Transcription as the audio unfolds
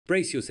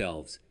Brace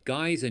yourselves,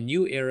 guys, a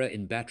new era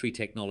in battery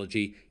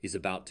technology is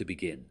about to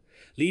begin.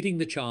 Leading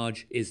the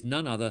charge is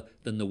none other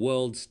than the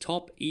world's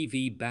top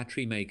EV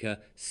battery maker,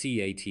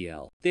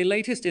 Catl. Their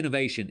latest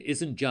innovation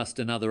isn't just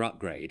another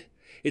upgrade.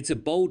 It's a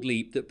bold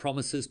leap that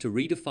promises to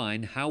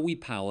redefine how we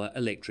power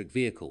electric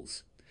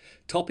vehicles.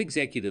 Top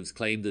executives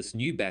claim this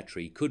new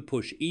battery could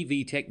push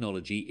EV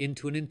technology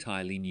into an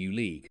entirely new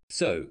league.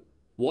 So,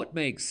 what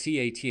makes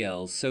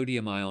Catl's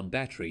sodium-ion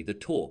battery the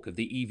talk of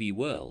the EV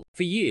world?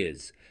 For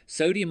years,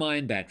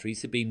 sodium-ion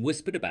batteries have been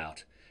whispered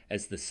about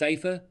as the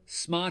safer,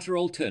 smarter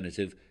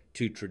alternative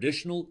to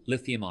traditional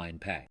lithium-ion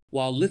pack.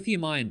 While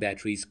lithium-ion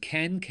batteries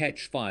can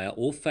catch fire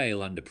or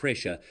fail under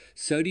pressure,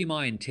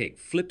 sodium-ion tech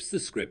flips the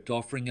script,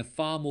 offering a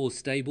far more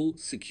stable,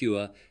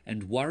 secure,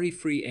 and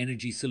worry-free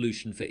energy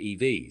solution for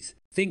EVs.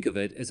 Think of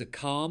it as a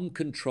calm,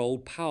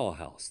 controlled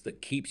powerhouse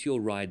that keeps your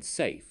ride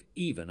safe,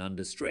 even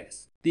under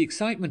stress. The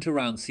excitement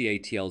around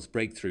Catl's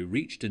breakthrough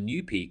reached a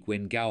new peak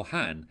when Gao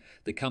Huan,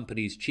 the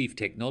company's chief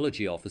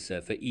technology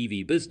officer for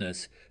EV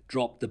business,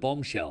 dropped the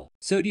bombshell.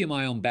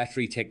 Sodium-ion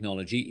battery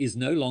technology is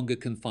no longer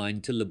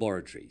confined to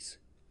laboratories.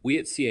 We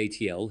at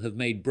Catl have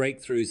made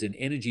breakthroughs in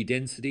energy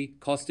density,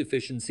 cost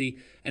efficiency,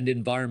 and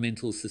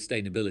environmental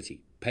sustainability,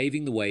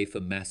 paving the way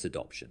for mass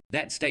adoption.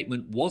 That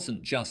statement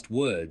wasn't just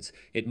words,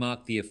 it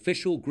marked the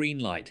official green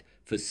light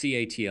for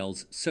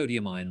Catl's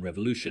sodium-ion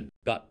revolution.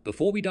 But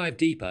before we dive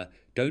deeper,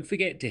 don't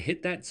forget to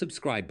hit that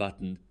subscribe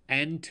button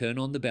and turn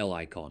on the bell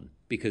icon,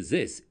 because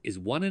this is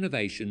one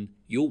innovation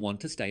you'll want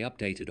to stay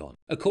updated on.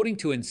 According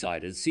to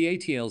insiders,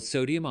 Catl's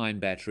sodium-ion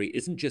battery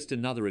isn't just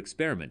another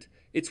experiment,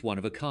 it's one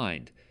of a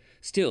kind.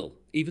 Still,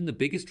 even the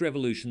biggest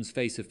revolutions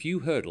face a few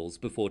hurdles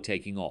before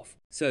taking off.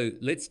 So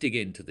let's dig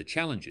into the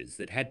challenges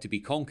that had to be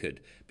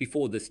conquered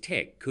before this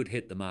tech could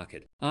hit the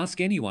market. Ask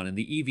anyone in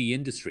the EV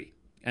industry,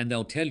 and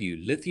they'll tell you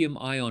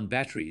lithium-ion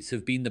batteries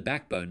have been the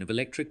backbone of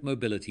electric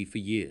mobility for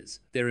years.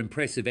 Their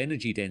impressive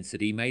energy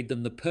density made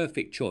them the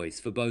perfect choice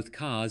for both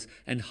cars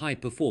and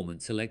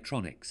high-performance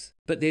electronics.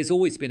 But there's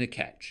always been a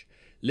catch.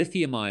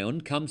 Lithium-ion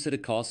comes at a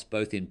cost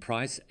both in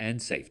price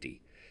and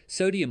safety.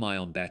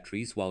 Sodium-ion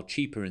batteries, while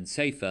cheaper and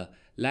safer,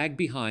 lag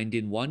behind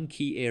in one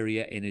key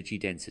area: energy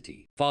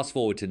density. Fast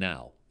forward to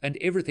now, and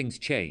everything's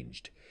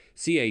changed.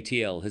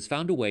 Catl has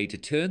found a way to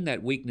turn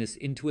that weakness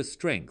into a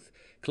strength,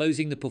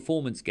 closing the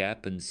performance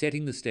gap and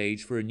setting the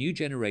stage for a new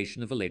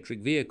generation of electric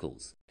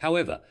vehicles.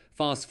 However,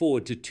 fast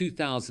forward to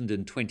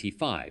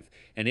 2025,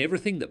 and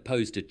everything that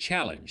posed a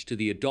challenge to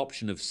the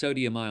adoption of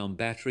sodium-ion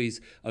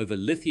batteries over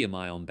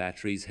lithium-ion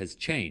batteries has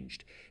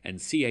changed, and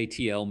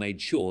Catl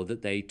made sure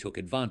that they took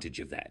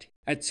advantage of that.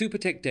 At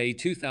Supertech Day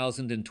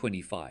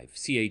 2025,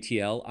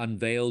 Catl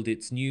unveiled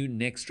its new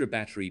Nextra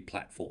battery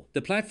platform.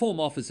 The platform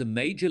offers a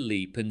major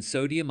leap in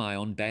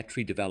sodium-ion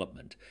battery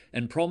development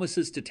and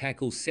promises to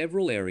tackle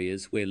several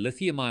areas where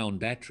lithium-ion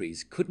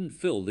batteries couldn't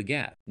fill the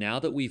gap. Now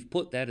that we've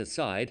put that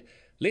aside,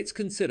 let's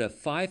consider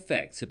 5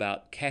 facts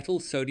about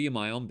Catl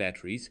sodium-ion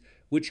batteries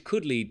which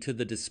could lead to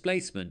the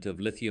displacement of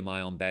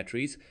lithium-ion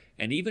batteries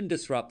and even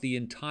disrupt the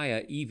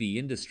entire EV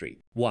industry.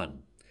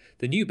 1.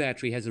 The new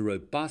battery has a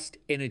robust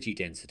energy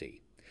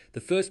density.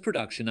 The first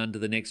production under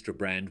the Nextra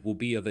brand will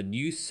be of a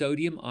new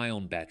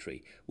sodium-ion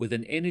battery with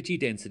an energy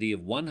density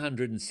of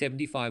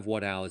 175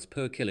 watt-hours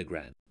per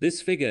kilogram.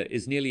 This figure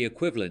is nearly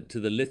equivalent to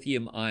the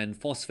lithium iron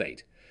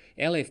phosphate,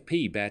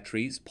 LFP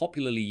batteries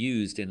popularly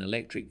used in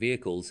electric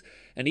vehicles,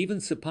 and even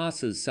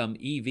surpasses some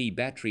EV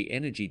battery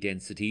energy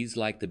densities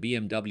like the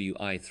BMW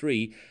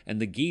i3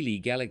 and the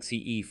Geely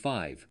Galaxy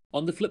E5.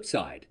 On the flip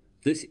side,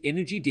 this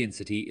energy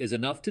density is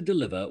enough to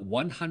deliver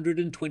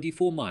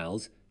 124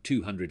 miles,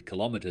 200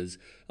 kilometers,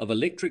 of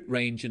electric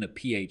range in a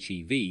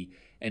PHEV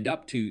and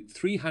up to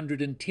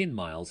 310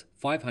 miles,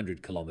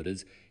 500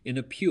 kilometers, in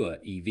a pure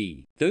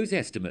EV. Those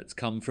estimates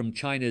come from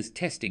China's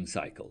testing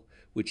cycle,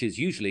 which is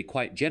usually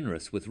quite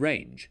generous with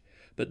range,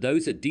 but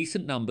those are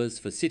decent numbers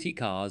for city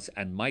cars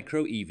and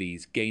micro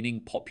EVs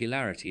gaining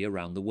popularity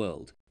around the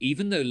world.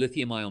 Even though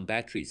lithium-ion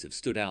batteries have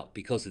stood out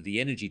because of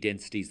the energy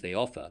densities they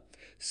offer,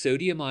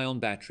 sodium-ion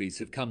batteries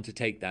have come to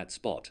take that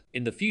spot.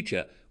 In the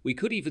future, we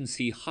could even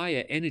see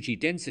higher energy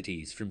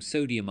densities from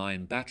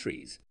sodium-ion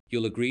batteries.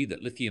 You'll agree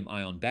that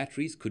lithium-ion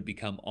batteries could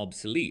become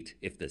obsolete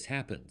if this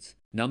happens.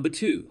 Number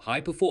 2,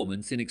 high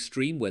performance in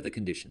extreme weather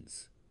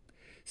conditions.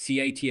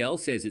 Catl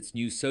says its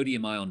new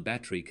sodium-ion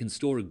battery can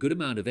store a good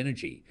amount of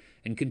energy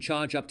and can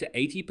charge up to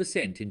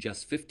 80% in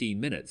just 15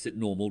 minutes at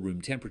normal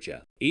room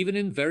temperature. Even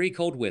in very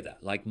cold weather,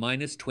 like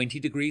minus 20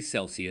 degrees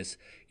Celsius,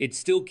 it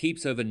still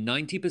keeps over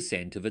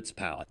 90% of its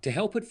power. To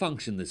help it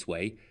function this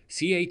way,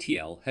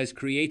 Catl has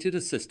created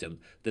a system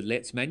that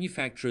lets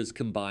manufacturers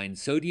combine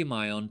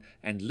sodium-ion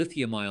and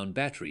lithium-ion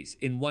batteries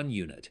in one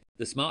unit.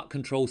 The smart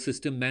control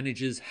system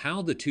manages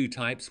how the two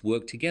types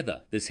work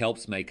together. This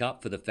helps make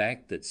up for the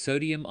fact that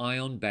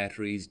sodium-ion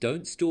batteries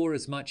don't store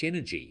as much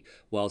energy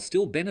while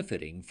still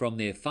benefiting from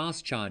their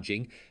fast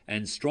charging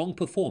and strong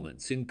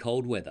performance in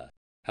cold weather.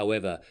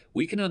 However,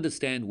 we can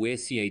understand where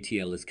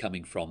Catl is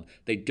coming from.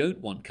 They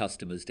don't want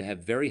customers to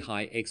have very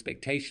high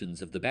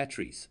expectations of the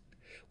batteries.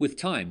 With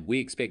time, we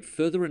expect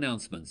further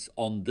announcements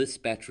on this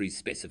battery's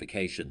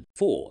specification.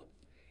 4.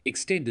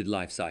 Extended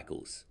life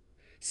cycles.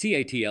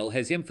 Catl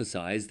has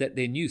emphasized that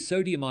their new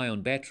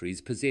sodium-ion batteries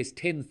possess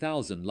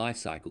 10,000 life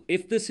cycles.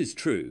 If this is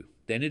true,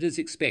 then it is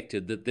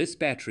expected that this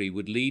battery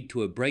would lead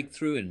to a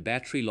breakthrough in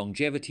battery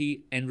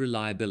longevity and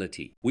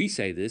reliability. We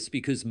say this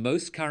because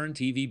most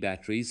current EV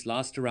batteries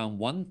last around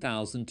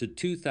 1,000 to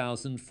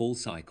 2,000 full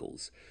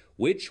cycles,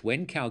 which,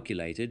 when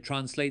calculated,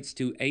 translates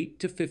to 8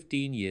 to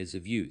 15 years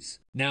of use.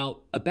 Now,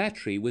 a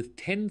battery with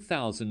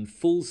 10,000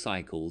 full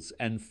cycles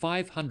and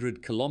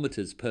 500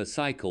 kilometers per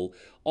cycle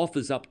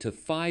offers up to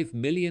 5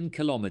 million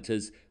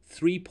kilometers,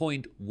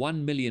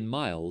 3.1 million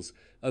miles,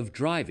 of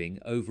driving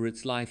over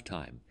its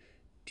lifetime.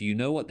 Do you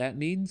know what that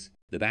means?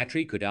 The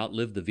battery could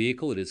outlive the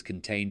vehicle it is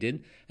contained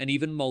in, and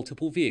even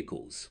multiple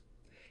vehicles.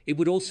 It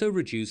would also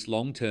reduce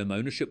long-term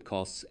ownership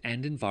costs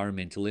and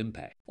environmental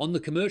impact. On the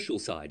commercial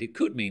side, it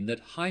could mean that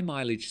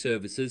high-mileage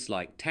services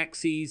like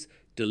taxis,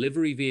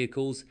 delivery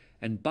vehicles,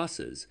 and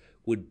buses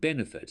would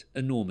benefit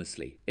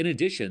enormously. In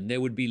addition,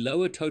 there would be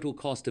lower total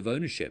cost of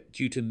ownership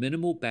due to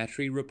minimal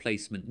battery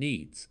replacement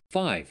needs.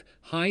 5.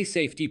 High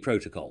safety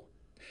protocol.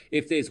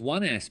 If there's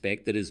one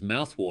aspect that is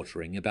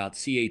mouth-watering about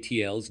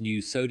Catl's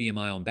new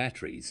sodium-ion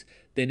batteries,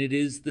 then it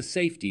is the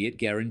safety it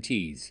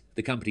guarantees.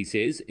 The company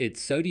says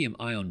its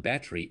sodium-ion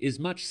battery is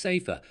much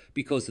safer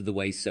because of the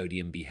way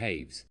sodium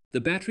behaves.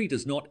 The battery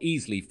does not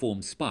easily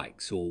form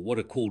spikes, or what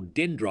are called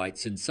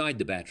dendrites, inside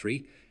the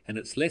battery, and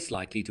it's less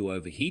likely to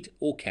overheat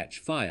or catch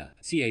fire.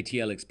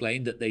 Catl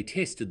explained that they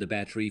tested the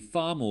battery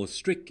far more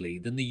strictly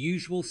than the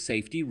usual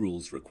safety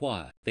rules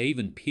require. They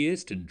even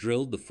pierced and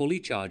drilled the fully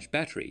charged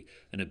battery,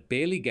 and it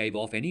barely gave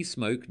off any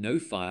smoke, no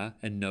fire,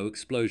 and no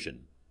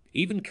explosion.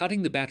 Even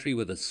cutting the battery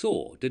with a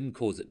saw didn't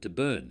cause it to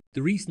burn.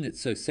 The reason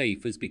it's so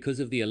safe is because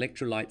of the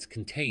electrolytes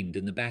contained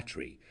in the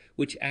battery,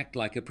 which act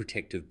like a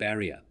protective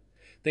barrier.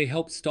 They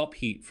help stop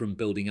heat from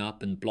building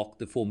up and block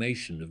the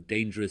formation of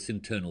dangerous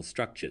internal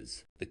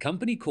structures. The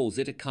company calls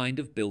it a kind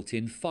of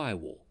built-in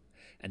firewall,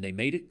 and they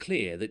made it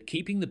clear that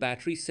keeping the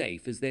battery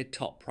safe is their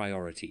top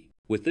priority.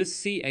 With this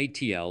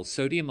Catl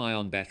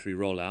sodium-ion battery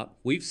rollout,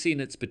 we've seen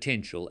its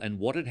potential and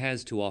what it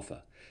has to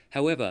offer.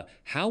 However,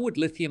 how would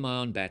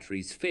lithium-ion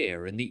batteries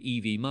fare in the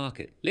EV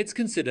market? Let's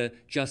consider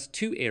just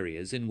two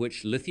areas in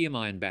which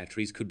lithium-ion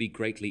batteries could be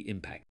greatly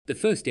impacted. The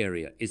first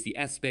area is the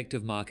aspect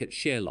of market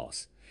share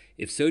loss.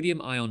 If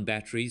sodium-ion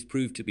batteries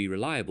prove to be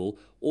reliable,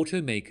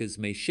 automakers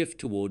may shift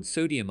towards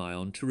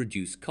sodium-ion to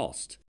reduce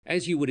cost.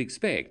 As you would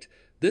expect,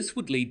 this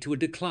would lead to a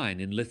decline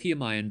in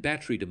lithium-ion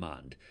battery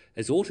demand,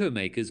 as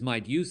automakers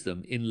might use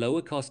them in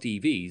lower-cost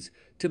EVs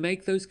to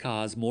make those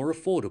cars more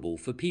affordable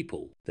for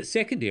people. The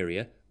second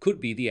area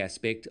could be the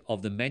aspect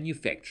of the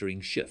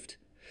manufacturing shift.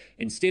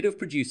 Instead of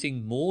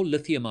producing more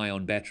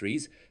lithium-ion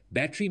batteries,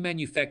 battery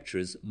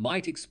manufacturers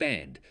might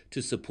expand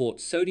to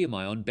support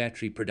sodium-ion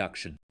battery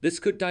production. This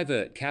could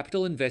divert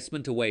capital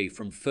investment away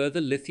from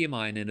further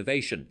lithium-ion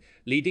innovation,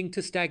 leading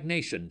to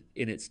stagnation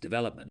in its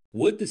development.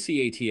 Would the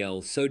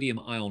Catl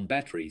sodium-ion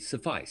battery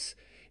suffice?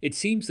 It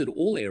seems that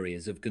all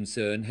areas of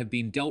concern have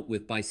been dealt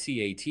with by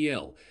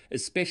Catl,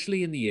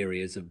 especially in the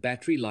areas of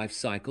battery life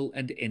cycle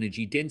and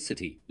energy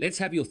density. Let's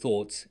have your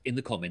thoughts in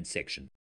the comments section.